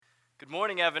Good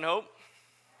morning, Evan Hope.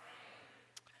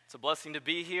 It's a blessing to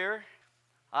be here.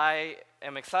 I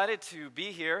am excited to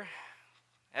be here.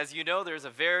 As you know, there's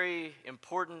a very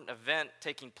important event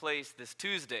taking place this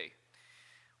Tuesday.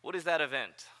 What is that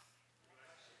event?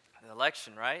 The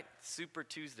election, right? Super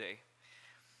Tuesday.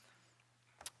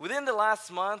 Within the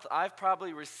last month, I've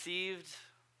probably received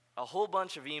a whole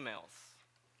bunch of emails.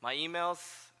 My emails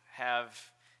have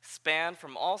spanned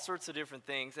from all sorts of different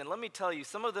things, and let me tell you,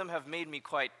 some of them have made me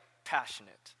quite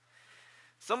passionate.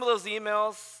 Some of those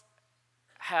emails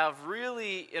have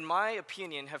really, in my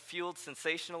opinion, have fueled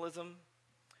sensationalism,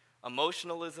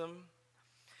 emotionalism.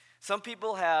 Some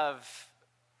people have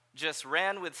just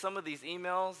ran with some of these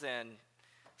emails, and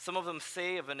some of them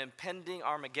say of an impending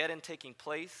Armageddon taking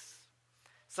place.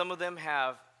 Some of them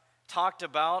have talked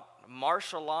about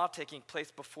martial law taking place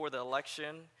before the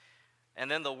election, and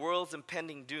then the world's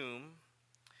impending doom,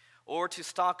 or to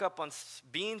stock up on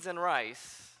beans and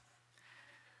rice.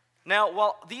 Now,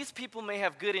 while these people may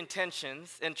have good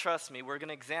intentions, and trust me, we're going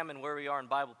to examine where we are in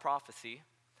Bible prophecy,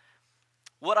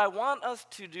 what I want us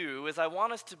to do is I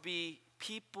want us to be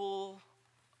people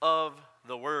of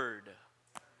the Word,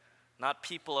 not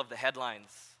people of the headlines.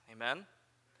 Amen?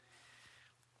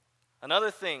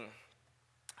 Another thing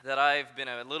that I've been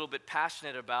a little bit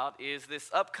passionate about is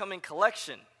this upcoming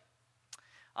collection.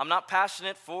 I'm not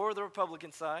passionate for the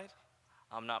Republican side.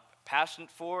 I'm not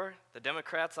passionate for the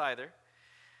Democrats either.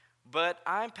 But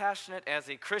I'm passionate as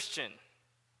a Christian.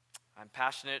 I'm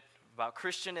passionate about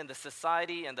Christian and the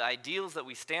society and the ideals that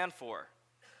we stand for.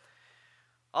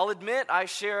 I'll admit I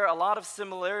share a lot of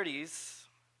similarities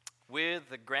with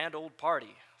the grand old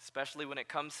party, especially when it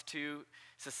comes to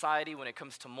society, when it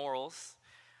comes to morals.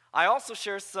 I also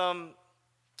share some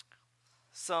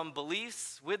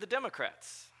beliefs with the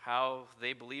Democrats, how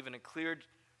they believe in a clear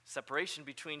separation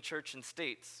between church and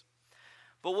states.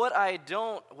 But what I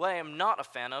am not a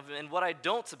fan of, and what I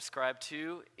don't subscribe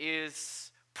to,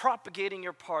 is propagating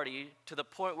your party to the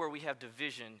point where we have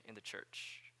division in the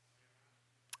church.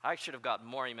 I should have gotten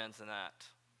more amens than that.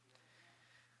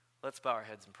 Let's bow our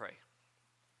heads and pray.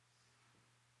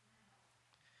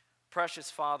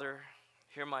 Precious Father,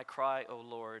 hear my cry, O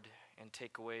Lord, and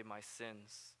take away my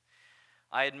sins.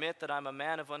 I admit that I'm a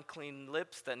man of unclean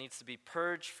lips that needs to be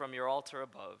purged from your altar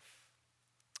above.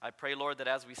 I pray, Lord, that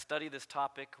as we study this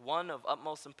topic, one of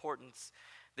utmost importance,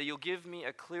 that you'll give me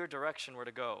a clear direction where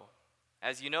to go.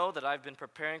 As you know that I've been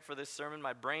preparing for this sermon,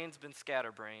 my brain's been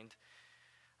scatterbrained.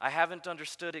 I haven't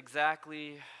understood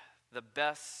exactly the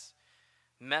best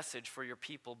message for your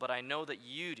people, but I know that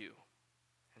you do.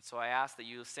 And so I ask that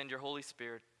you send your Holy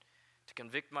Spirit to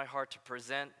convict my heart to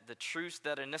present the truths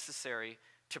that are necessary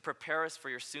to prepare us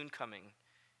for your soon coming.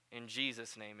 In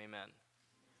Jesus' name, amen.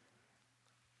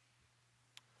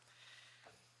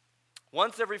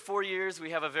 Once every 4 years, we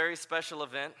have a very special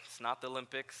event. It's not the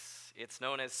Olympics. It's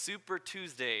known as Super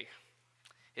Tuesday.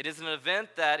 It is an event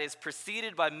that is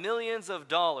preceded by millions of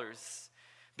dollars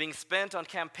being spent on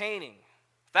campaigning.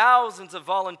 Thousands of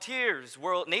volunteers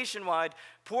nationwide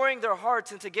pouring their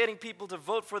hearts into getting people to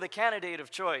vote for the candidate of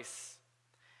choice.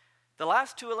 The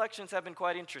last two elections have been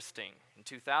quite interesting. In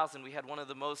 2000, we had one of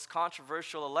the most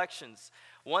controversial elections,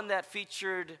 one that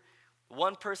featured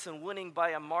one person winning by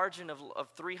a margin of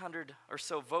 300 or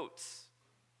so votes.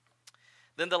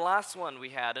 Then the last one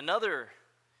we had, another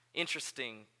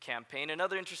interesting campaign,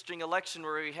 another interesting election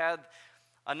where we had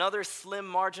another slim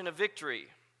margin of victory.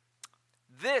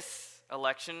 This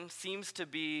election seems to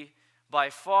be by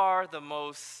far the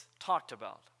most talked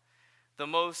about, the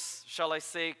most, shall I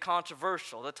say,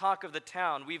 controversial, the talk of the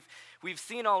town. We've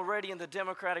seen already in the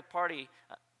Democratic Party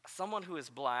someone who is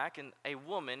black and a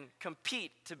woman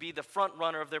compete to be the front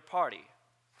runner of their party.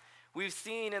 We've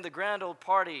seen in the grand old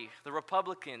party, the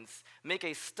Republicans make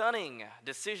a stunning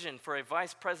decision for a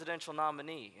vice presidential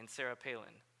nominee in Sarah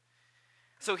Palin.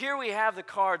 So here we have the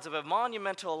cards of a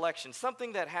monumental election,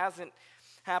 something that hasn't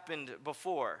happened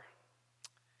before.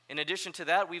 In addition to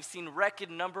that, we've seen record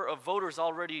number of voters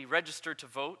already registered to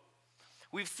vote.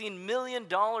 We've seen $1 million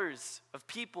of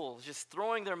people just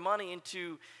throwing their money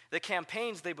into the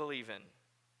campaigns they believe in.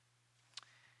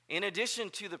 In addition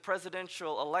to the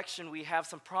presidential election, we have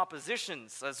some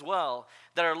propositions as well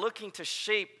that are looking to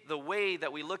shape the way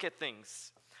that we look at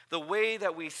things, the way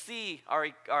that we see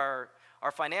our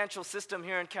financial system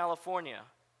here in California.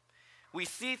 We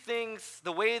see things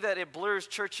the way that it blurs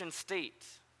church and state.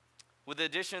 With the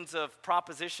additions of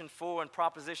Proposition 4 and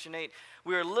Proposition 8,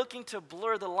 we are looking to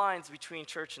blur the lines between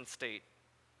church and state.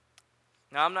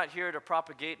 Now, I'm not here to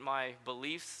propagate my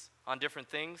beliefs on different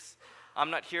things. I'm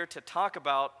not here to talk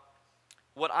about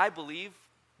what I believe,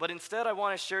 but instead I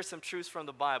want to share some truths from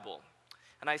the Bible.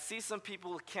 and I see some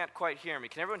people who can't quite hear me.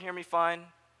 Can everyone hear me fine?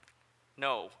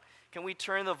 No. Can we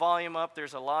turn the volume up?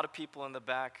 There's a lot of people in the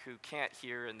back who can't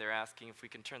hear, and they're asking if we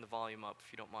can turn the volume up,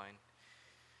 if you don't mind.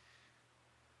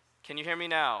 Can you hear me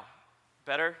now?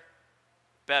 Better?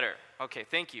 Better. Okay,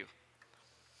 thank you.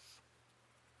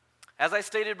 As I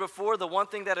stated before, the one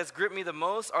thing that has gripped me the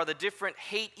most are the different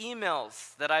hate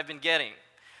emails that I've been getting.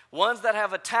 Ones that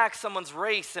have attacked someone's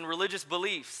race and religious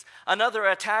beliefs. Another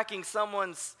attacking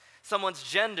someone's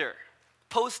gender.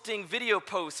 Posting video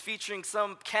posts featuring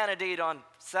some candidate on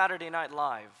Saturday Night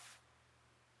Live.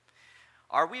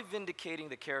 Are we vindicating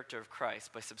the character of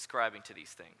Christ by subscribing to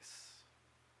these things?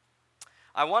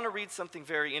 I want to read something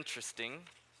very interesting.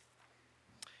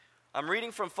 I'm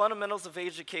reading from Fundamentals of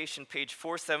Education, page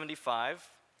 475.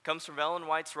 It comes from Ellen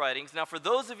White's writings. Now, for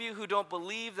those of you who don't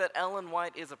believe that Ellen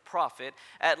White is a prophet,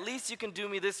 at least you can do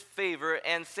me this favor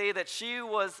and say that she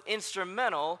was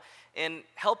instrumental in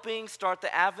helping start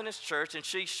the Adventist church, and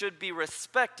she should be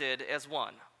respected as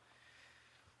one.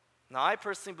 Now, I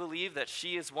personally believe that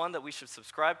she is one that we should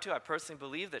subscribe to. I personally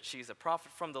believe that she's a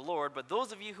prophet from the Lord. But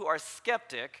those of you who are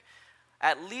skeptic,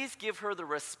 at least give her the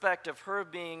respect of her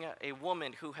being a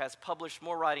woman who has published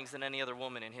more writings than any other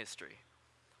woman in history.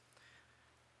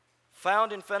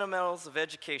 Found in Fundamentals of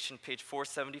Education, page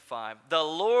 475, the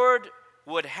Lord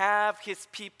would have his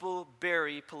people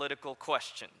bury political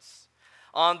questions.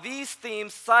 On these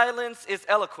themes, silence is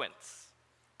eloquence.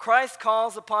 Christ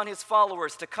calls upon his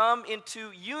followers to come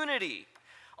into unity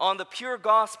on the pure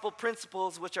gospel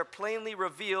principles which are plainly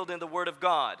revealed in the Word of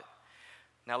God.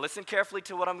 Now listen carefully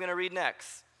to what I'm going to read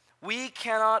next. We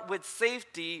cannot with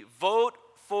safety vote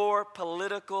for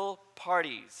political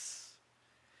parties,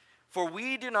 for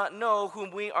we do not know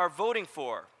whom we are voting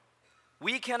for.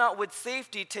 We cannot with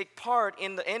safety take part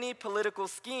in any political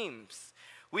schemes.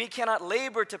 We cannot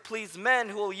labor to please men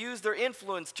who will use their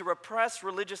influence to repress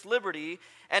religious liberty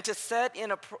and to set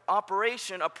in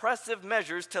operation oppressive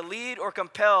measures to lead or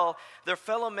compel their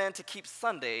fellow men to keep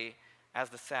Sunday as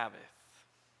the Sabbath.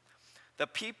 The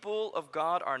people of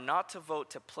God are not to vote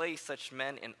to place such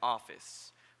men in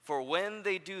office, for when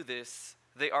they do this,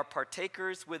 they are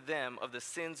partakers with them of the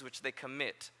sins which they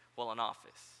commit while in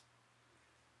office.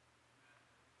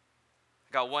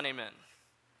 I got one amen.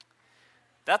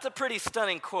 That's a pretty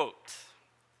stunning quote,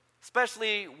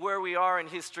 especially where we are in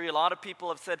history. A lot of people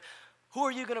have said, who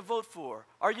are you going to vote for?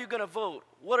 Are you going to vote?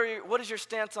 What is your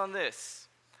stance on this?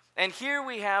 And here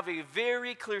we have a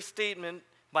very clear statement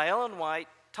by Ellen White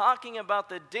talking about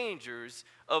the dangers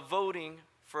of voting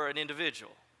for an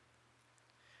individual.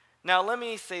 Now, let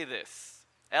me say this.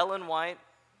 Ellen White,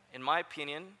 in my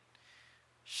opinion,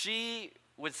 she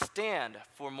would stand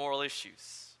for moral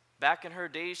issues. Back in her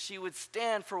days, she would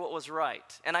stand for what was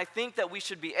right. And I think that we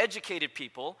should be educated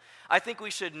people. I think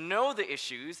we should know the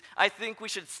issues. I think we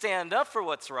should stand up for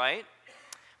what's right.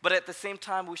 But at the same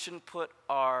time, we shouldn't put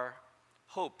our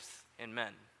hopes in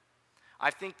men.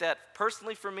 I think that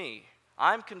personally for me,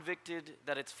 I'm convicted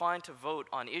that it's fine to vote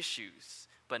on issues,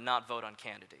 but not vote on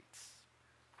candidates.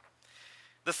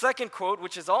 The second quote,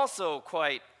 which is also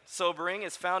quite sobering,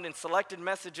 is found in Selected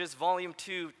Messages, Volume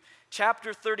 2,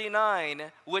 Chapter 39,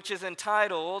 which is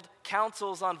entitled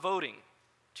Counsels on Voting.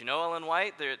 Do you know, Ellen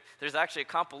White? There's actually a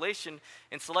compilation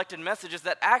in Selected Messages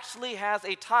that actually has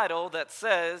a title that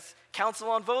says Counsel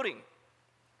on Voting.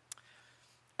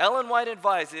 Ellen White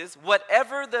advises,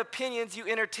 whatever the opinions you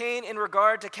entertain in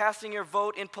regard to casting your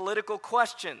vote in political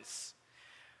questions,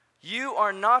 you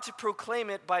are not to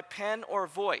proclaim it by pen or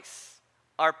voice.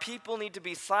 Our people need to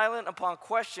be silent upon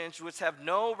questions which have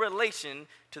no relation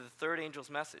to the third angel's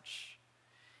message.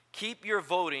 Keep your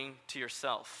voting to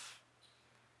yourself.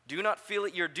 Do not feel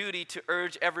it your duty to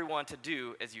urge everyone to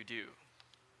do as you do.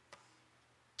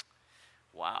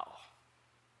 Wow.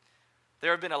 There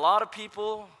have been a lot of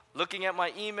people looking at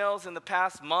my emails in the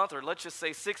past month, or let's just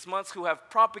say 6 months, who have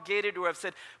propagated or have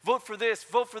said, vote for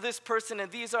this person, and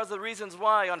these are the reasons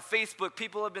why. On Facebook,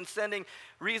 people have been sending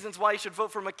reasons why you should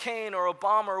vote for McCain or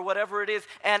Obama or whatever it is,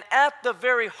 and at the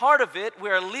very heart of it, we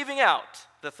are leaving out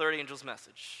the third angel's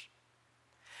message.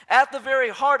 At the very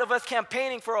heart of us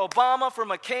campaigning for Obama, for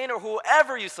McCain, or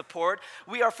whoever you support,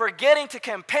 we are forgetting to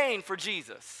campaign for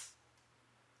Jesus.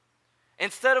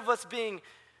 Instead of us being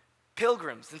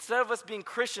pilgrims, instead of us being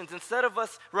Christians, instead of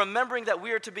us remembering that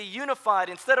we are to be unified,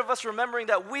 instead of us remembering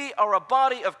that we are a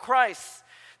body of Christ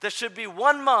that should be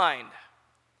one mind,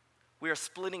 we are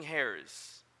splitting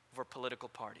hairs over political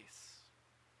parties.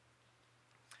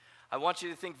 I want you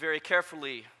to think very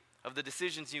carefully of the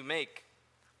decisions you make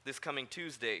this coming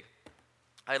Tuesday.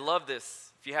 I love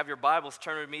this. If you have your Bibles,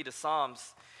 turn with me to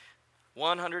Psalms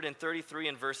 133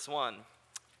 and verse 1.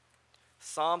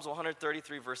 Psalms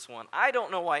 133, verse 1. I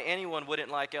don't know why anyone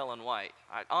wouldn't like Ellen White,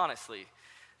 honestly.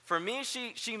 For me,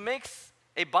 she makes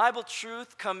a Bible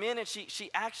truth come in, and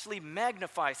she actually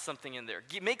magnifies something in there.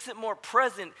 Makes it more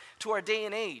present to our day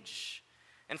and age.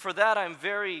 And for that, I'm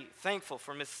very thankful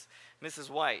for Mrs.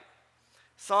 White.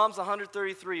 Psalms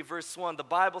 133, verse 1, the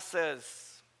Bible says,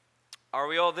 are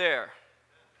we all there?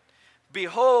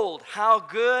 Behold, how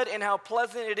good and how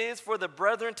pleasant it is for the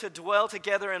brethren to dwell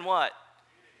together in what?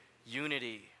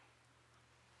 Unity.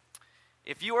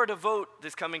 If you are to vote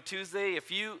this coming Tuesday, if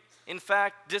you, in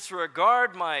fact,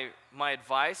 disregard my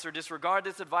advice or disregard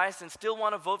this advice and still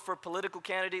want to vote for a political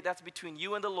candidate, that's between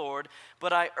you and the Lord.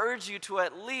 But I urge you to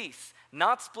at least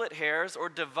not split hairs or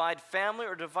divide family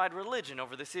or divide religion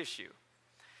over this issue.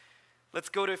 Let's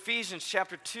go to Ephesians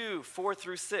chapter 2, 4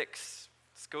 through 6.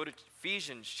 Let's go to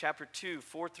Ephesians chapter 2,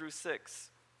 4 through 6.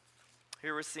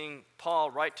 Here we're seeing Paul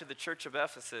write to the church of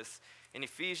Ephesus in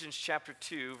Ephesians chapter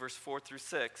 2, verse 4 through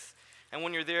 6. And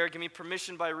when you're there, give me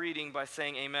permission by reading by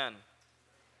saying amen.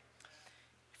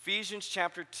 Ephesians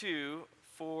chapter 2,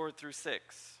 4 through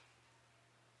 6.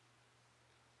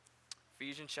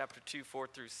 Ephesians chapter 2, 4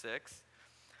 through 6.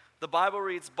 The Bible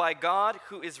reads, by God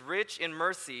who is rich in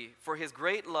mercy for his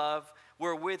great love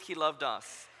wherewith he loved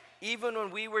us, even when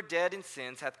we were dead in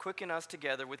sins, hath quickened us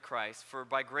together with Christ, for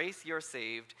by grace ye are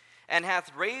saved, and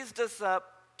hath raised us up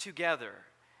together,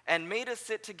 and made us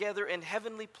sit together in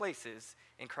heavenly places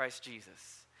in Christ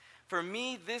Jesus. For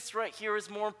me, this right here is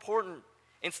more important.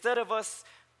 Instead of us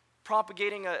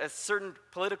propagating a certain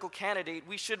political candidate,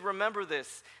 we should remember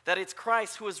this, that it's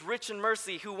Christ who is rich in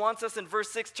mercy, who wants us in verse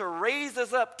 6 to raise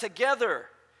us up together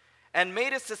and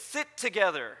made us to sit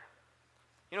together.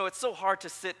 You know, it's so hard to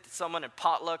sit someone in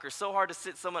potluck or so hard to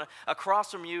sit someone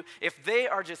across from you if they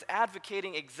are just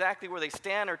advocating exactly where they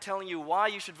stand or telling you why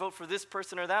you should vote for this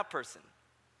person or that person.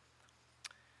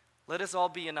 Let us all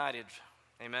be united.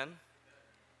 Amen?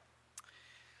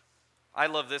 I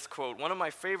love this quote. One of my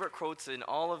favorite quotes in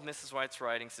all of Mrs. White's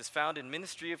writings is found in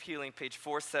Ministry of Healing, page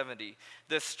 470.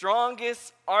 The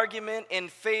strongest argument in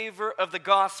favor of the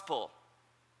gospel.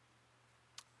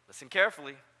 Listen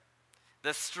carefully.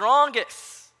 The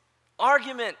strongest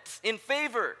argument in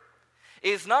favor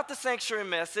is not the sanctuary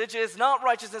message, is not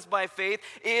righteousness by faith,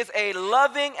 is a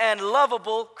loving and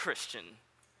lovable Christian.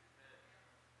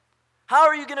 How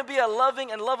are you going to be a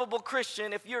loving and lovable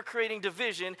Christian if you're creating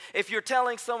division, if you're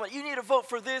telling someone, you need to vote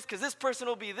for this because this person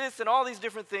will be this and all these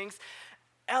different things?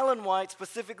 Ellen White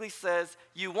specifically says,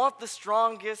 you want the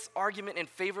strongest argument in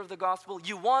favor of the gospel?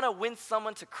 You want to win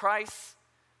someone to Christ?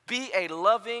 Be a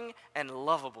loving and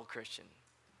lovable Christian.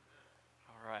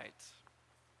 All right.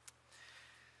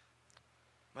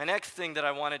 My next thing that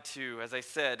I wanted to, as I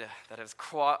said, that has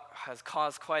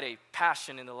caused quite a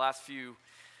passion in the last few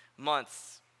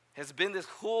months has been this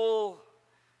whole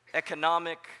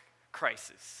economic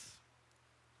crisis.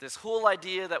 This whole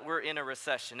idea that we're in a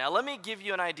recession. Now, let me give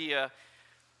you an idea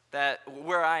that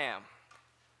where I am.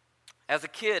 As a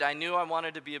kid, I knew I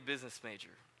wanted to be a business major.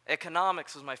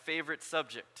 Economics was my favorite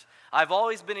subject. I've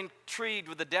always been intrigued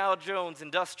with the Dow Jones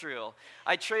Industrial.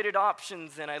 I traded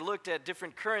options and I looked at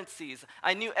different currencies.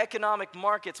 I knew economic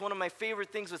markets. One of my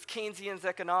favorite things was Keynesian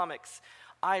economics.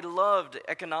 I loved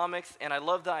economics and I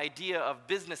loved the idea of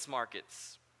business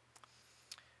markets.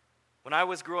 When I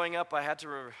was growing up,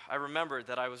 I remembered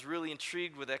that I was really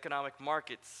intrigued with economic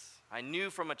markets. I knew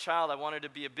from a child I wanted to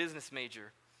be a business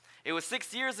major. It was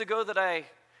 6 years ago that I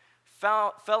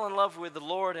fell in love with the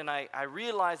Lord, and I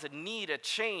realized a need, a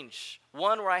change,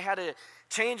 one where I had to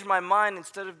change my mind.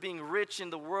 Instead of being rich in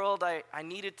the world, I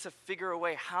needed to figure a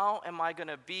way, how am I going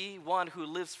to be one who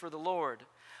lives for the Lord?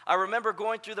 I remember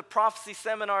going through the prophecy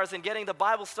seminars and getting the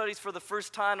Bible studies for the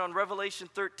first time on Revelation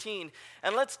 13.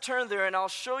 And let's turn there, and I'll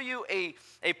show you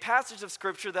a passage of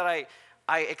Scripture that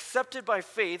I accepted by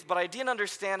faith, but I didn't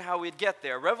understand how we'd get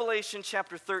there. Revelation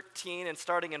chapter 13 and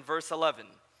starting in verse 11.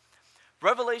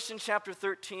 Revelation chapter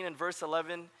 13 and verse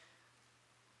 11.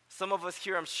 Some of us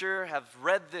here, I'm sure, have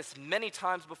read this many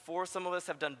times before. Some of us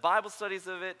have done Bible studies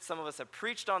of it. Some of us have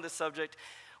preached on this subject.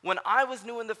 When I was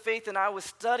new in the faith and I was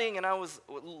studying and I was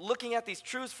looking at these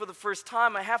truths for the first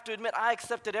time, I have to admit I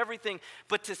accepted everything.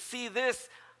 But to see this,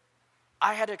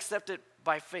 I had to accept it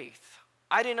by faith.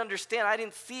 I didn't understand. I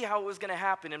didn't see how it was going to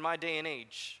happen in my day and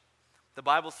age. The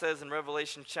Bible says in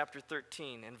Revelation chapter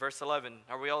 13 and verse 11,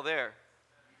 are we all there?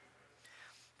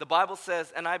 The Bible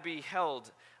says, and I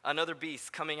beheld another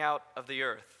beast coming out of the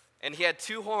earth, and he had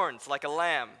 2 horns like a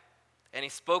lamb, and he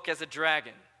spoke as a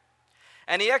dragon.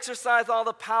 And he exercised all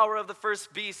the power of the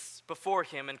first beast before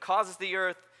him, and causes the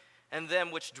earth and them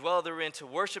which dwell therein to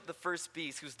worship the first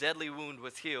beast, whose deadly wound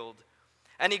was healed.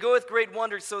 And he goeth great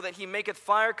wonders, so that he maketh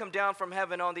fire come down from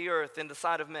heaven on the earth in the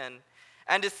sight of men,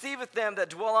 and deceiveth them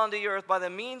that dwell on the earth by the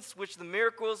means which the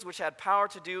miracles which had power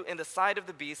to do in the sight of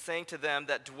the beast, saying to them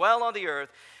that dwell on the earth,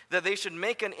 that they should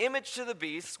make an image to the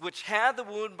beast, which had the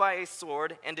wound by a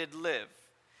sword, and did live.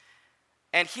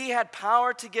 And he had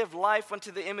power to give life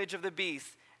unto the image of the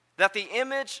beast, that the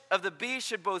image of the beast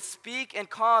should both speak and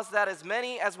cause that as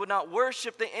many as would not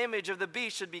worship the image of the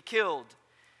beast should be killed.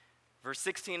 Verse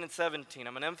 16 and 17,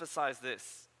 I'm going to emphasize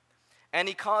this. And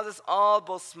he causes all,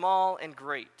 both small and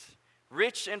great,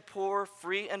 rich and poor,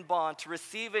 free and bond, to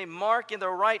receive a mark in their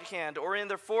right hand or in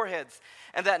their foreheads,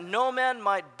 and that no man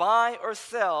might buy or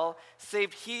sell,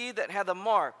 save he that had the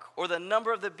mark, or the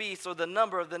number of the beast, or the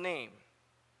number of the name.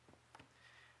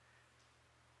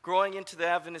 Growing into the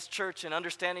Adventist church and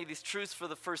understanding these truths for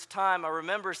the first time, I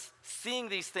remember seeing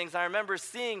these things. I remember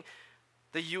seeing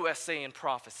the USA in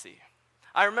prophecy.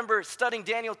 I remember studying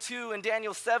Daniel 2 and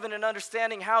Daniel 7 and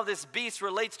understanding how this beast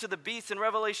relates to the beast in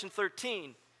Revelation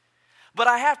 13. But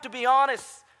I have to be honest,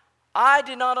 I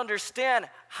did not understand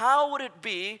how would it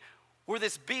be where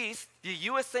this beast, the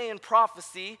USA in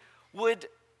prophecy, would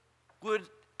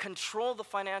control the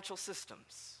financial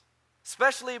systems.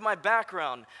 Especially my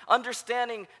background,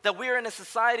 understanding that we are in a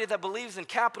society that believes in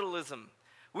capitalism.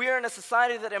 We are in a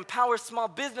society that empowers small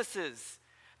businesses,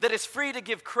 that is free to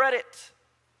give credit.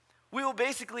 We will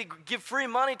basically give free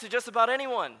money to just about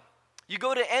anyone. You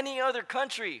go to any other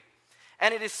country,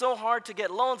 and it is so hard to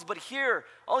get loans, but here,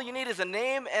 all you need is a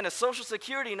name and a social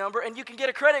security number, and you can get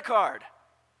a credit card.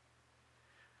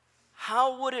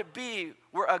 How would it be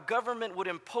where a government would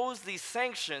impose these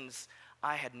sanctions?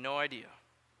 I had no idea.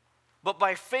 But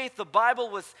by faith, the Bible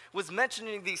was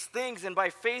mentioning these things, and by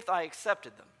faith, I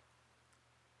accepted them.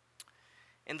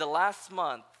 In the last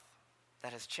month,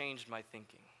 that has changed my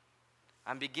thinking.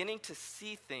 I'm beginning to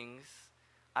see things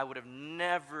I would have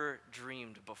never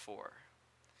dreamed before.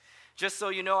 Just so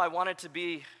you know, I wanted to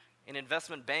be in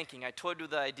investment banking. I toyed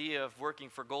with the idea of working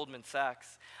for Goldman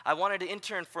Sachs. I wanted to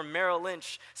intern for Merrill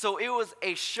Lynch. So it was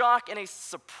a shock and a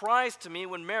surprise to me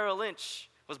when Merrill Lynch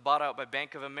was bought out by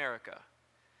Bank of America.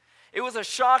 It was a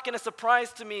shock and a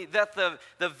surprise to me that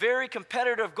the very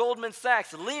competitor of Goldman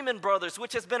Sachs, Lehman Brothers,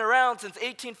 which has been around since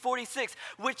 1846,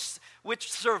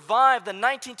 which survived the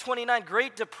 1929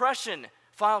 Great Depression,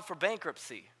 filed for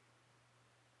bankruptcy.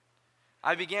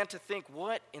 I began to think,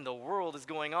 what in the world is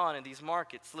going on in these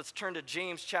markets? Let's turn to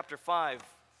James chapter 5.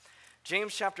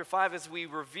 James chapter 5, as we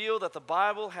reveal that the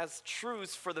Bible has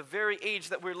truths for the very age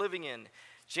that we're living in.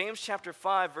 James chapter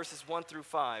 5, verses 1 through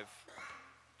 5.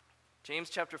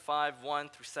 James chapter 5, 1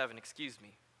 through 7, excuse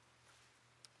me.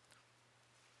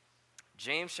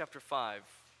 James chapter 5,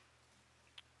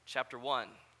 chapter 1.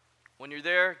 When you're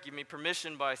there, give me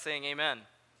permission by saying amen.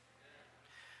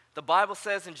 The Bible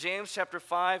says in James chapter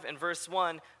 5 and verse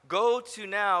 1, "Go to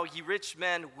now, ye rich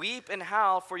men, weep and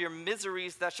howl for your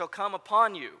miseries that shall come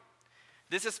upon you."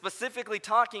 This is specifically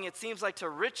talking, it seems like, to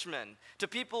rich men, to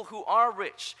people who are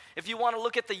rich. If you want to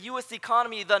look at the U.S.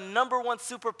 economy, the number one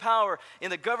superpower in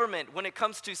the government when it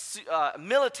comes to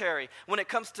military, when it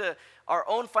comes to our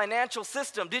own financial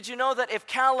system, did you know that if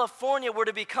California were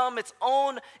to become its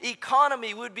own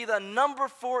economy, we would be the number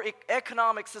 4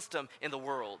 economic system in the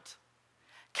world?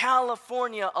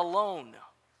 California alone.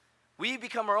 We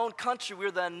become our own country,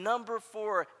 we're the number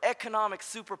 4 economic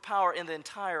superpower in the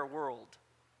entire world.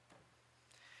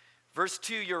 Verse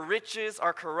 2, "Your riches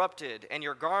are corrupted, and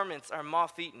your garments are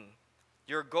moth-eaten.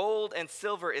 Your gold and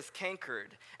silver is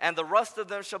cankered, and the rust of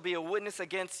them shall be a witness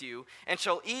against you, and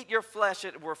shall eat your flesh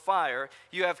as it were fire.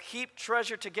 You have heaped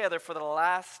treasure together for the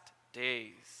last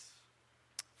days."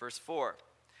 Verse 4,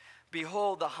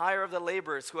 "Behold, the hire of the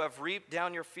laborers who have reaped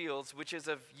down your fields, which is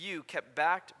of you kept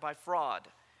back by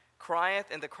fraud, crieth,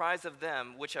 and the cries of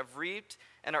them which have reaped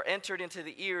and are entered into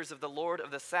the ears of the Lord of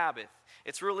the Sabbath."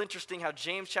 It's real interesting how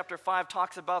James chapter 5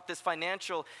 talks about this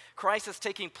financial crisis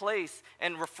taking place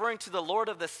and referring to the Lord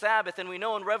of the Sabbath. And we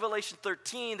know in Revelation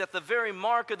 13 that the very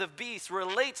mark of the beast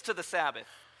relates to the Sabbath.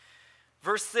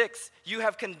 Verse 6, "You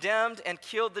have condemned and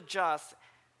killed the just,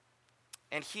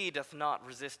 and he doth not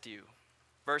resist you."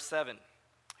 Verse 7,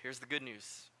 here's the good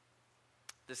news.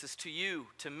 This is to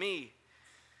you, to me.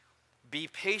 "Be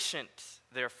patient,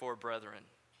 therefore, brethren."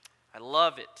 I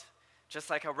love it. Just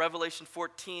like how Revelation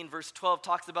 14, verse 12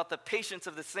 talks about the patience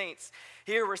of the saints.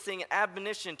 Here we're seeing an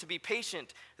admonition to be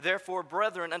patient, therefore,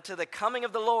 brethren, unto the coming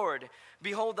of the Lord.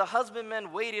 "Behold, the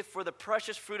husbandman waiteth for the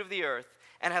precious fruit of the earth,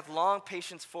 and hath long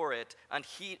patience for it,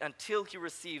 until he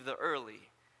receive the early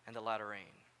and the latter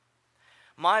rain."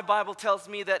 My Bible tells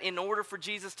me that in order for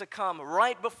Jesus to come,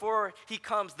 right before he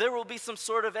comes, there will be some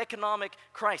sort of economic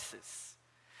crisis.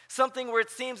 something where it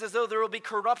seems as though there will be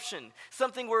corruption,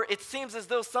 something where it seems as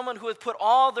though someone who has put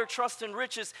all their trust in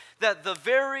riches, that the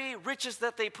very riches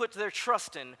that they put their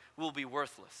trust in will be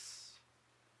worthless.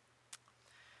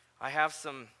 I have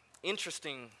some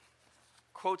interesting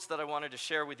quotes that I wanted to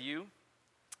share with you.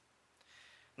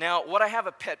 Now, what I have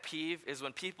a pet peeve is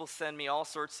when people send me all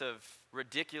sorts of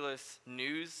ridiculous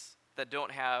news that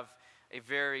don't have a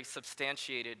very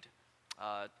substantiated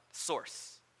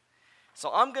source. So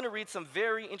I'm going to read some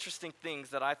very interesting things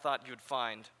that I thought you'd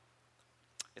find.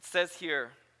 It says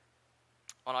here,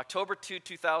 on October 2,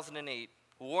 2008,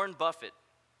 Warren Buffett,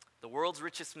 the world's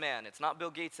richest man, it's not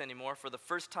Bill Gates anymore. For the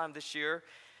first time this year,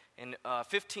 in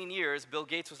 15 years, Bill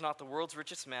Gates was not the world's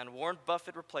richest man. Warren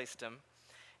Buffett replaced him.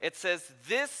 It says,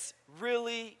 this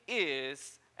really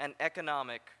is an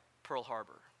economic Pearl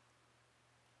Harbor.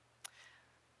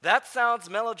 That sounds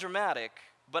melodramatic,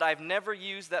 but I've never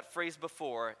used that phrase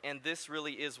before, and this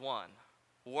really is one.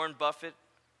 Warren Buffett,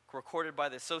 recorded by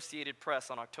the Associated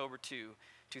Press on October 2,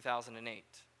 2008.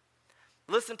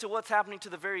 Listen to what's happening to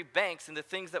the very banks and the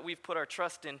things that we've put our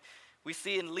trust in. We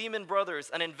see in Lehman Brothers,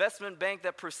 an investment bank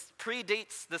that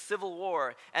predates the Civil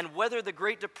War and weathered the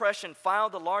Great Depression,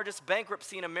 filed the largest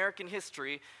bankruptcy in American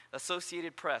history,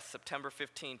 Associated Press, September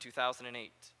 15,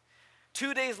 2008.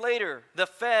 2 days later, the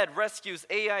Fed rescues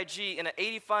AIG in an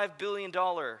 $85 billion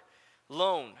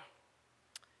loan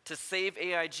to save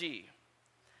AIG.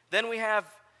 Then we have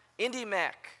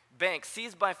IndyMac Bank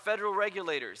seized by federal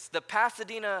regulators. The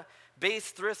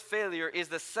Pasadena-based thrift failure is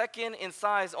the second in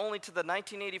size only to the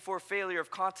 1984 failure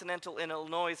of Continental and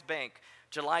Illinois Bank,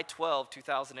 July 12,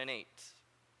 2008.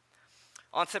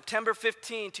 On September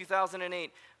 15,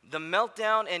 2008, the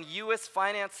meltdown in U.S.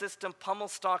 finance system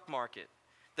pummeled stock market.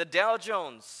 The Dow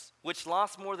Jones, which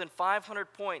lost more than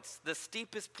 500 points, the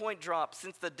steepest point drop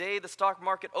since the day the stock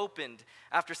market opened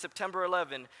after September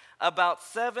 11, about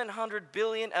 $700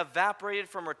 billion evaporated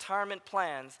from retirement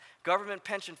plans, government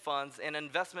pension funds, and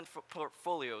investment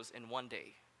portfolios in one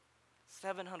day.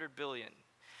 $700 billion.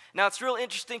 Now, it's real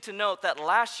interesting to note that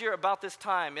last year about this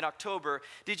time, in October,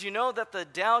 did you know that the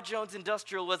Dow Jones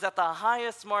Industrial was at the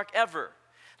highest mark ever?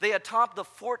 They had topped the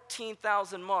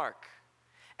 14,000 mark.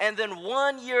 And then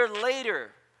 1 year later,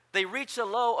 they reached a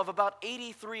low of about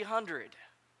 8,300.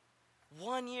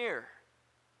 1 year.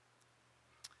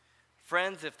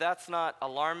 Friends, if that's not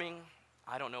alarming,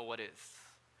 I don't know what is.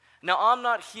 Now, I'm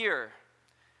not here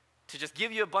to just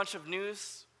give you a bunch of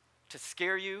news to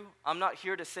scare you. I'm not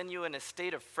here to send you in a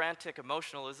state of frantic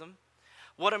emotionalism.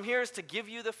 What I'm here is to give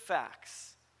you the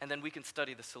facts, and then we can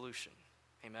study the solution.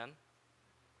 Amen?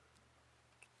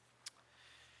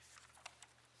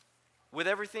 With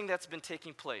everything that's been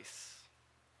taking place,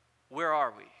 where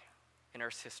are we in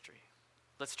Earth's history?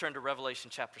 Let's turn to Revelation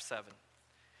chapter 7.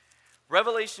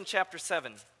 Revelation chapter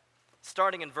 7,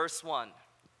 starting in verse 1.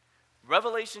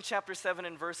 Revelation chapter 7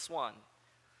 and verse 1.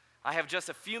 I have just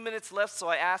a few minutes left, so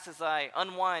I ask as I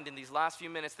unwind in these last few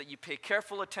minutes that you pay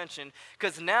careful attention,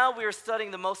 because now we are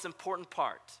studying the most important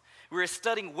part. We're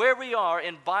studying where we are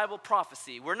in Bible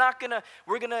prophecy. We're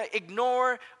gonna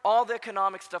ignore all the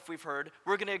economic stuff we've heard.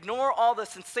 We're gonna ignore all the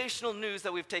sensational news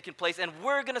that we've taken place, and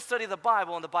we're gonna study the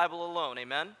Bible and the Bible alone.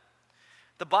 Amen?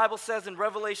 The Bible says in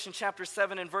Revelation chapter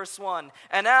 7 and verse 1,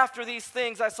 and after these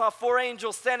things I saw 4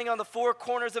 angels standing on the 4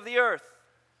 corners of the earth,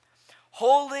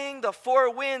 holding the 4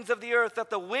 winds of the earth, that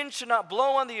the wind should not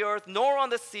blow on the earth, nor on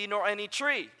the sea, nor any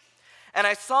tree. And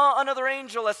I saw another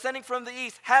angel ascending from the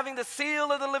east, having the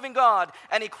seal of the living God.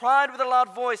 And he cried with a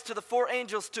loud voice to the 4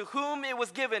 angels to whom it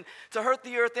was given to hurt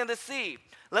the earth and the sea.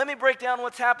 Let me break down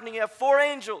what's happening. You have 4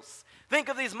 angels. Think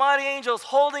of these mighty angels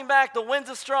holding back the winds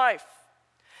of strife.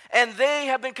 And they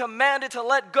have been commanded to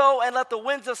let go and let the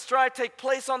winds of strife take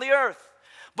place on the earth.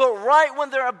 But right when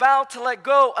they're about to let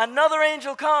go, another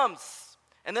angel comes.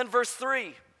 And then verse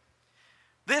 3.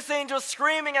 This angel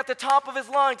screaming at the top of his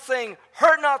lungs, saying,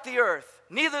 hurt not the earth,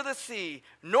 neither the sea,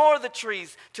 nor the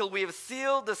trees, till we have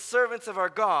sealed the servants of our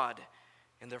God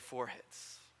in their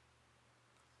foreheads.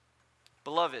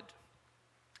 Beloved,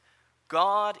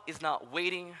 God is not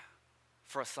waiting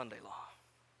for a Sunday law.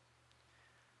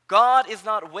 God is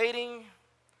not waiting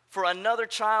for another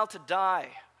child to die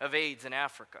of AIDS in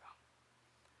Africa.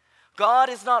 God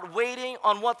is not waiting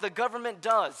on what the government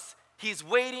does. He's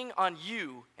waiting on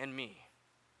you and me.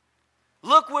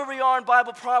 Look where we are in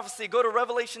Bible prophecy. Go to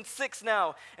Revelation 6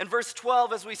 now, and verse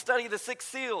 12 as we study the 6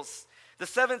 seals. The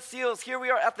 7 seals, here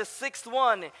we are at the 6th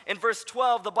one. In verse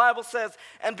 12, the Bible says,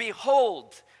 and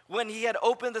behold, when he had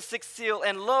opened the 6th seal,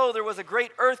 and lo, there was a great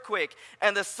earthquake,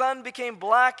 and the sun became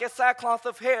black as sackcloth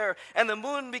of hair, and the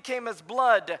moon became as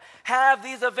blood. Have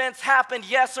these events happened,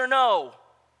 yes or no?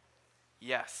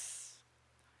 Yes.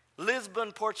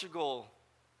 Lisbon, Portugal,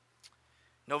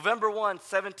 November 1,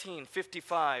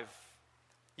 1755.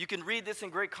 You can read this in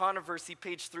Great Controversy,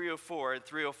 page 304 and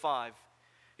 305.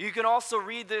 You can also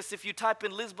read this if you type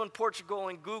in Lisbon, Portugal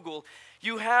in Google.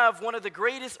 You have one of the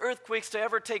greatest earthquakes to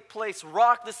ever take place,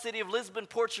 rock the city of Lisbon,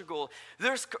 Portugal.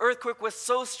 This earthquake was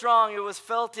so strong, it was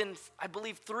felt in, I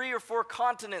believe, 3 or 4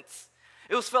 continents.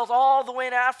 It was felt all the way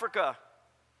in Africa.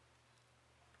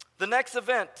 The next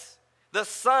event, the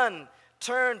sun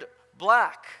turned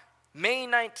black. May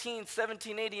 19,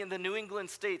 1780 in the New England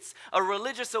states, a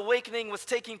religious awakening was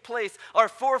taking place. Our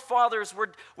forefathers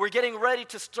were getting ready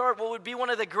to start what would be one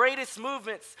of the greatest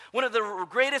movements, one of the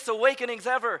greatest awakenings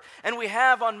ever. And we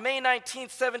have on May 19,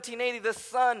 1780, the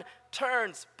sun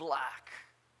turns black.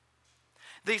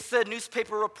 They said,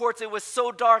 newspaper reports, it was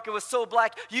so dark, it was so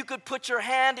black, you could put your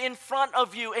hand in front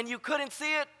of you and you couldn't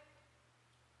see it.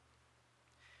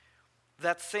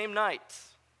 That same night,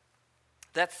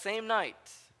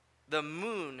 the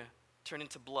moon turned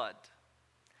into blood.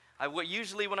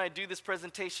 Usually when I do this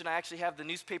presentation, I actually have the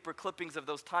newspaper clippings of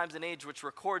those times and age which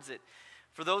records it.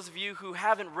 For those of you who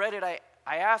haven't read it, I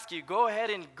ask you, go ahead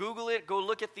and Google it. Go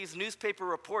look at these newspaper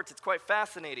reports. It's quite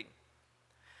fascinating.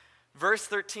 Verse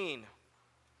 13,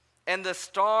 and the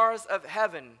stars of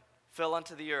heaven fell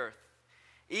unto the earth,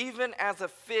 even as a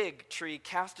fig tree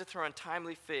casteth her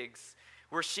untimely figs,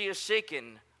 where she is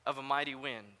shaken of a mighty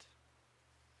wind.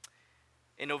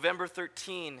 In November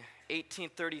 13,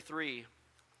 1833,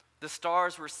 the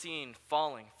stars were seen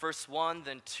falling. First 1,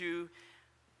 then 2,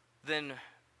 then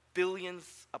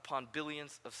billions upon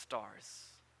billions of stars.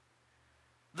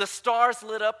 The stars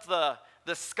lit up the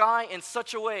sky in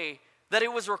such a way that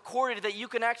it was recorded that you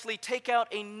can actually take out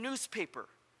a newspaper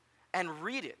and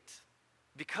read it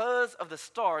because of the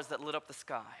stars that lit up the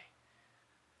sky.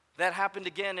 That happened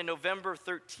again in November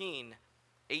 13,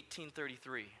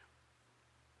 1833.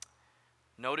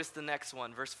 Notice the next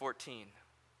one, verse 14.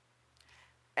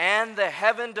 And the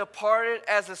heaven departed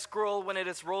as a scroll when it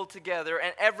is rolled together,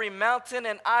 and every mountain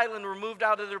and island were moved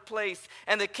out of their place,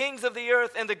 and the kings of the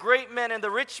earth, and the great men, and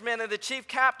the rich men, and the chief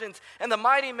captains, and the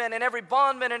mighty men, and every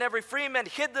bondman, and every freeman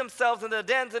hid themselves in the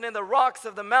dens and in the rocks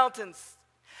of the mountains.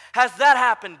 Has that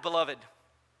happened, beloved?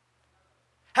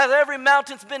 Has every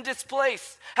mountain's been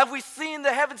displaced? Have we seen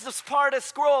the heavens depart as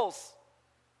scrolls?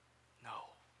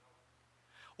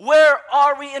 Where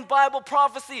are we in Bible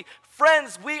prophecy?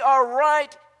 Friends, we are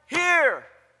right here.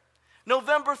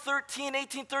 November 13,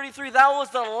 1833, that was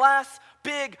the last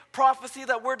big prophecy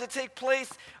that were to take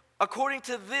place according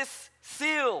to this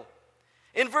seal.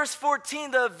 In verse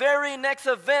 14, the very next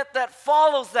event that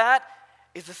follows that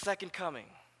is the second coming.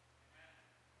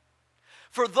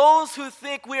 For those who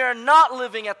think we are not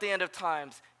living at the end of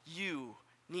times, you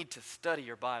need to study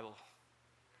your Bible.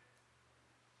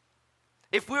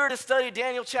 If we were to study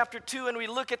Daniel chapter 2 and we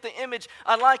look at the image,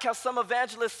 I like how some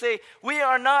evangelists say, we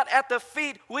are not at the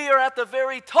feet, we are at the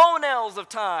very toenails of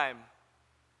time.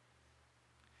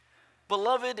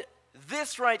 Beloved,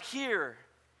 this right here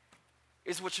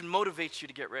is what should motivate you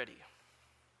to get ready.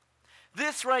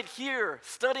 This right here,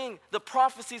 studying the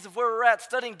prophecies of where we're at,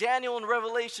 studying Daniel and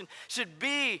Revelation, should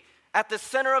be at the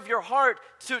center of your heart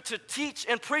to teach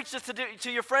and preach this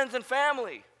to your friends and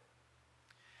family.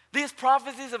 These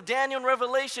prophecies of Daniel and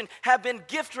Revelation have been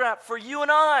gift wrapped for you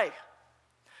and I.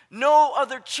 No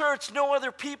other church, no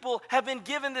other people have been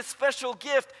given this special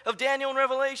gift of Daniel and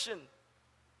Revelation.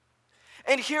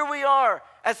 And here we are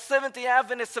as Seventh-day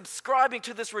Adventists subscribing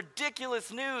to this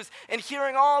ridiculous news and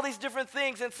hearing all these different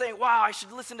things and saying, wow, I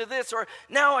should listen to this, or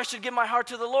now I should give my heart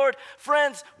to the Lord.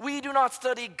 Friends, we do not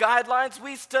study guidelines,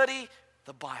 we study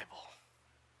the Bible.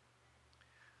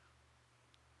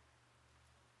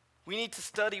 We need to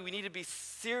study, we need to be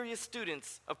serious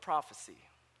students of prophecy.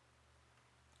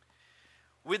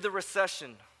 With the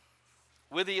recession,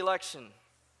 with the election,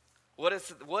 what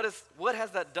has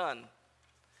that done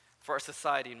for our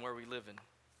society and where we live in?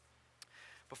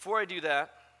 Before I do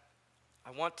that,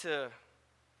 I want to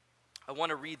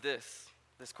read this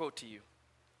quote to you.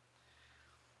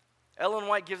 Ellen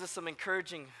White gives us some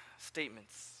encouraging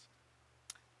statements.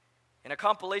 In a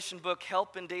compilation book,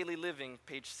 Help in Daily Living,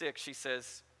 page 6, she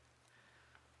says,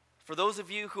 for those of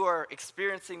you who are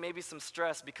experiencing maybe some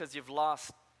stress because you've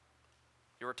lost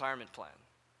your retirement plan,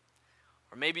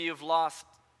 or maybe you've lost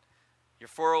your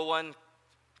 401k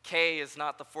is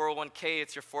not the 401k,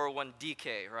 it's your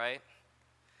 401dk, right?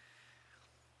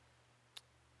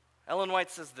 Ellen White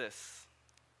says this,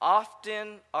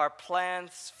 often our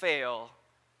plans fail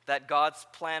that God's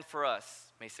plan for us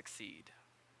may succeed.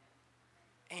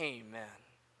 Amen.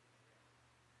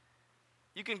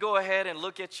 You can go ahead and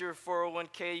look at your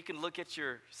 401k, you can look at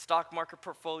your stock market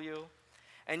portfolio,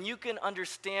 and you can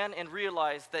understand and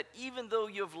realize that even though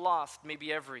you have lost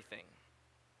maybe everything,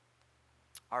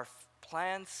 our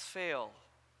plans fail.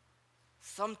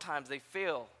 Sometimes they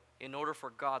fail in order for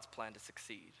God's plan to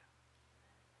succeed.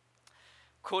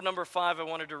 Quote number 5 I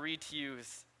wanted to read to you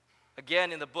is,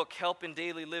 again in the book, Help in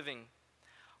Daily Living.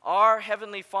 Our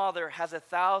Heavenly Father has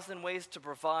 1,000 ways to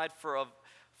provide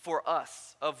for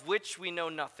us, of which we know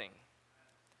nothing.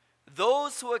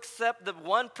 Those who accept the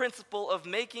one principle of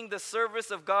making the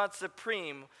service of God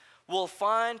supreme will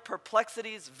find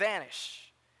perplexities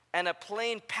vanish and a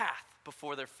plain path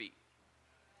before their feet.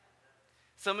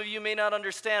 Some of you may not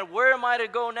understand, where am I to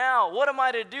go now? What am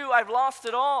I to do? I've lost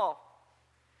it all.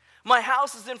 My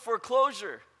house is in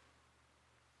foreclosure.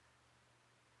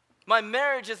 My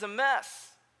marriage is a mess.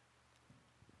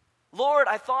 Lord,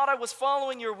 I thought I was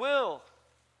following your will.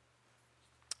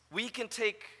 We can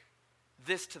take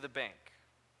this to the bank,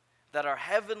 that our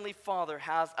Heavenly Father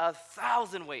has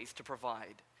 1,000 ways to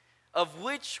provide, of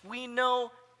which we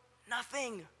know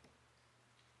nothing.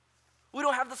 We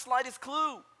don't have the slightest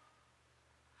clue.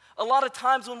 A lot of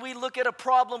times when we look at a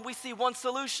problem, we see one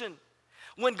solution.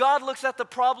 When God looks at the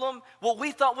problem, what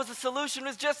we thought was a solution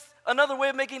is just another way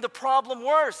of making the problem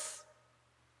worse.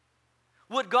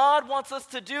 What God wants us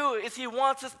to do is He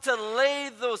wants us to lay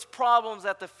those problems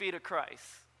at the feet of Christ.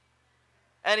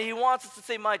 And He wants us to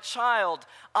say, my child,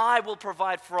 I will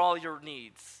provide for all your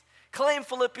needs. Claim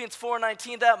Philippians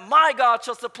 4:19 that my God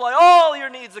shall supply all your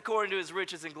needs according to His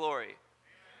riches and glory.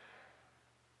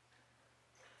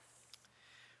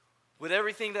 With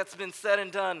everything that's been said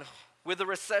and done, with the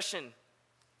recession,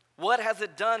 what has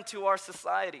it done to our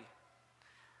society?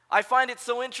 I find it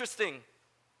so interesting.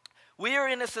 We are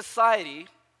in a society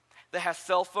that has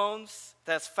cell phones,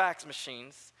 that has fax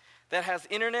machines, that has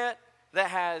internet, that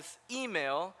has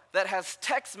email, that has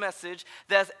text message,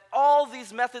 that has all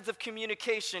these methods of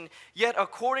communication, yet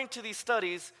according to these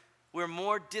studies, we're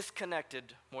more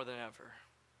disconnected more than ever.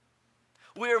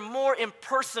 We are more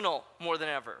impersonal more than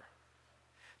ever.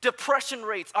 Depression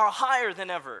rates are higher than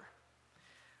ever.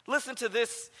 Listen to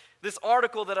this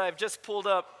article that I've just pulled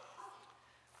up.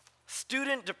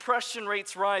 Student depression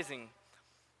rates rising.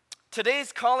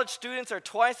 Today's college students are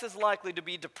twice as likely to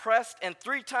be depressed and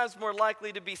 3 times more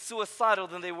likely to be suicidal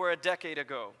than they were a decade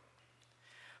ago.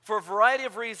 For a variety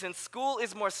of reasons, school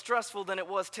is more stressful than it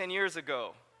was 10 years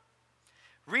ago.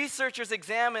 Researchers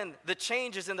examined the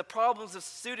changes in the problems of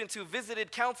students who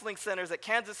visited counseling centers at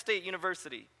Kansas State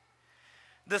University.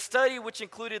 The study, which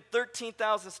included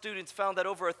 13,000 students, found that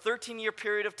over a 13-year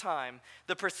period of time,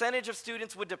 the percentage of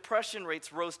students with depression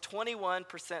rates rose 21%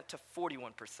 to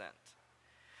 41%.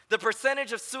 The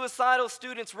percentage of suicidal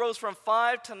students rose from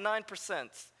 5 to 9%,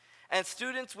 and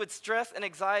students with stress and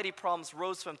anxiety problems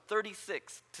rose from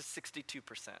 36 to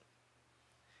 62%.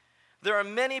 There are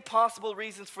many possible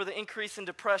reasons for the increase in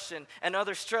depression and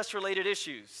other stress-related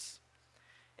issues,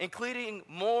 including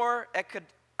more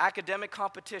academic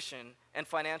competition and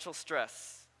financial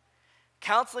stress.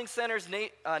 Counseling centers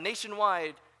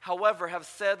nationwide, however, have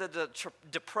said that the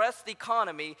depressed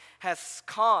economy has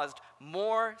caused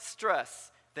more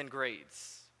stress than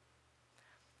grades.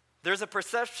 There's a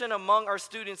perception among our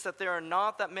students that there are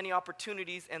not that many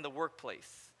opportunities in the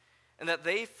workplace and that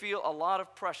they feel a lot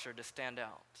of pressure to stand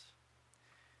out.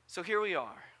 So here we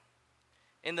are,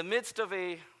 in the midst of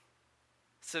a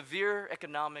severe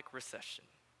economic recession,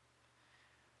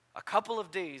 a couple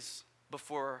of days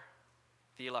before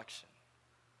the election.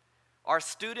 Our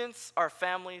students, our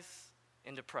families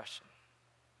in depression.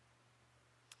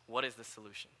 What is the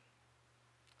solution?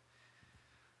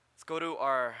 Let's go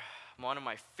to one of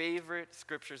my favorite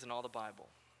scriptures in all the Bible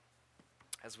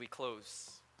as we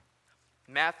close.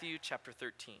 Matthew chapter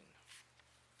 13.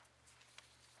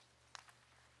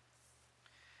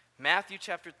 Matthew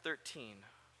chapter 13,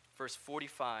 verse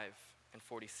 45 and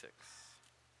 46.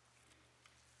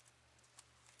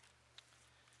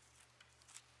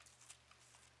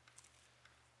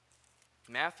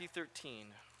 Matthew 13,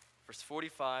 verse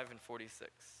 45 and 46.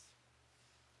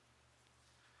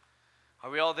 Are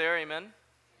we all there? Amen?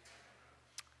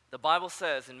 The Bible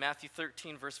says in Matthew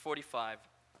 13, verse 45,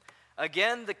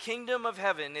 "Again, the kingdom of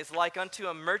heaven is like unto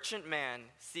a merchant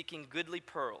man seeking goodly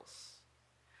pearls,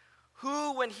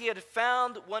 who, when he had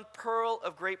found one pearl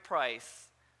of great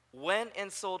price, went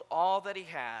and sold all that he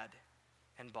had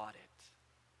and bought it."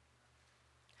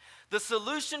 The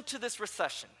solution to this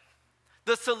recession,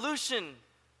 the solution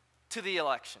to the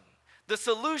election, the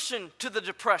solution to the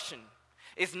depression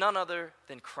is none other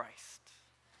than Christ.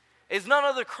 Is none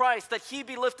other Christ, that he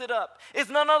be lifted up. Is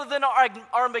none other than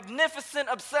our magnificent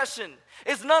obsession.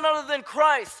 Is none other than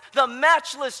Christ, the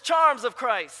matchless charms of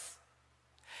Christ.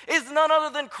 is none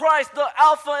other than Christ, the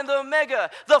Alpha and the Omega,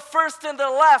 the first and the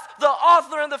last, the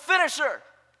author and the finisher.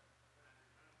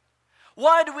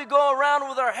 Why do we go around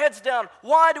with our heads down?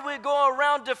 Why do we go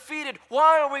around defeated?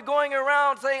 Why are we going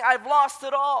around saying, I've lost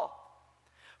it all?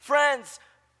 Friends,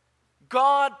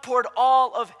 God poured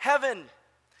all of heaven.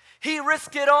 He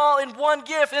risked it all in one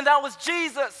gift, and that was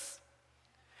Jesus.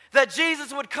 That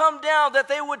Jesus would come down, that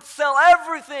they would sell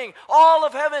everything, all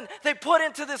of heaven, they put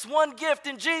into this one gift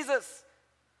in Jesus.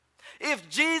 If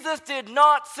Jesus did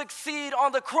not succeed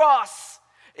on the cross,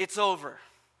 it's over.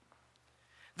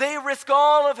 They risk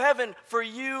all of heaven for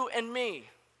you and me.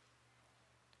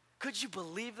 Could you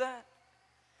believe that?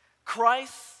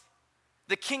 Christ,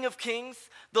 the King of Kings,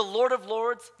 the Lord of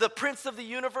Lords, the Prince of the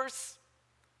universe,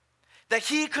 that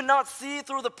he could not see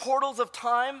through the portals of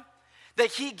time,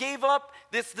 that he gave up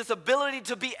this ability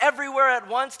to be everywhere at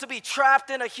once, to be trapped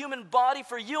in a human body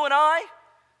for you and I.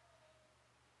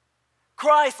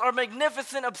 Christ, our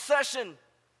magnificent obsession.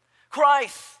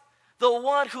 Christ, the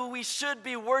one who we should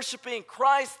be worshiping.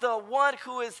 Christ, the one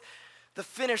who is the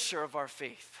finisher of our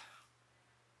faith.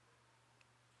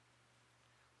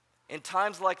 In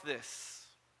times like this,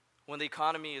 when the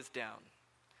economy is down,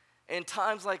 in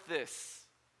times like this,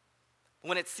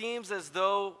 when it seems as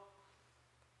though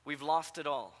we've lost it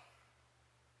all,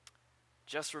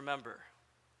 just remember,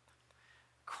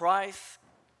 Christ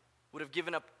would have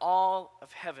given up all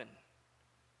of heaven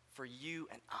for you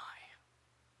and I.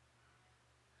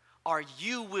 Are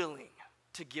you willing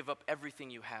to give up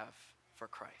everything you have for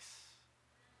Christ?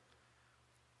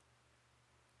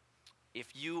 If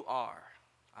you are,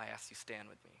 I ask you stand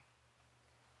with me.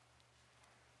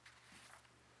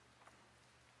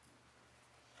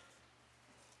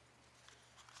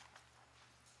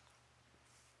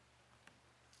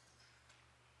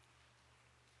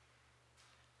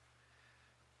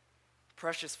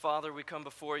 Precious Father, we come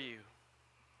before you,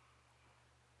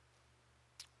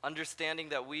 understanding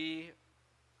that we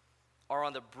are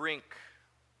on the brink,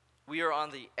 we are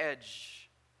on the edge.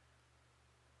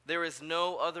 There is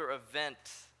no other event,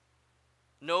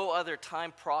 no other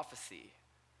time prophecy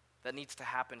that needs to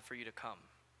happen for you to come.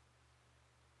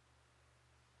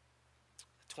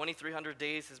 2,300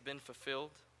 days has been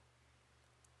fulfilled.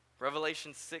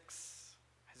 Revelation 6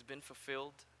 has been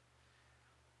fulfilled.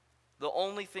 The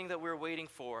only thing that we're waiting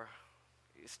for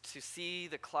is to see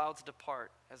the clouds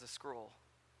depart as a scroll.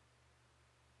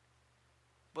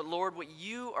 But Lord, what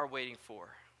you are waiting for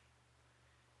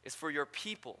is for your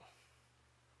people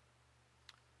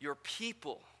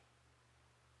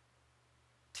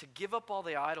to give up all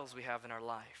the idols we have in our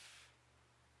life,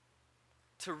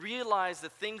 to realize the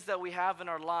things that we have in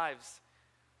our lives,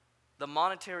 the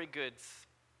monetary goods,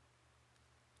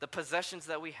 the possessions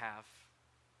that we have,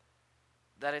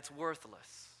 that it's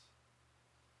worthless.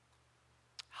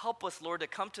 Help us, Lord, to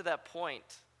come to that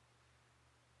point,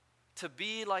 to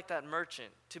be like that merchant,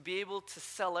 to be able to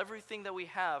sell everything that we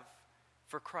have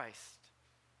for Christ.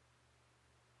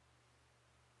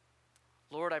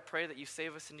 Lord, I pray that you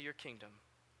save us into your kingdom,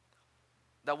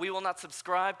 that we will not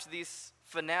subscribe to these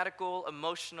fanatical,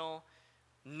 emotional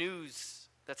news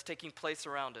that's taking place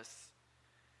around us,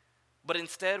 but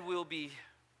instead we will be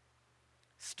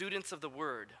students of the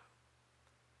word,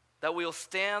 that we will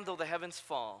stand though the heavens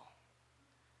fall,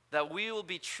 that we will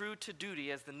be true to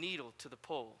duty as the needle to the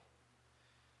pole.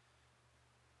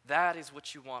 That is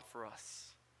what you want for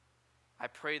us. I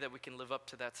pray that we can live up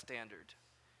to that standard.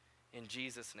 In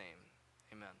Jesus' name,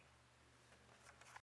 amen.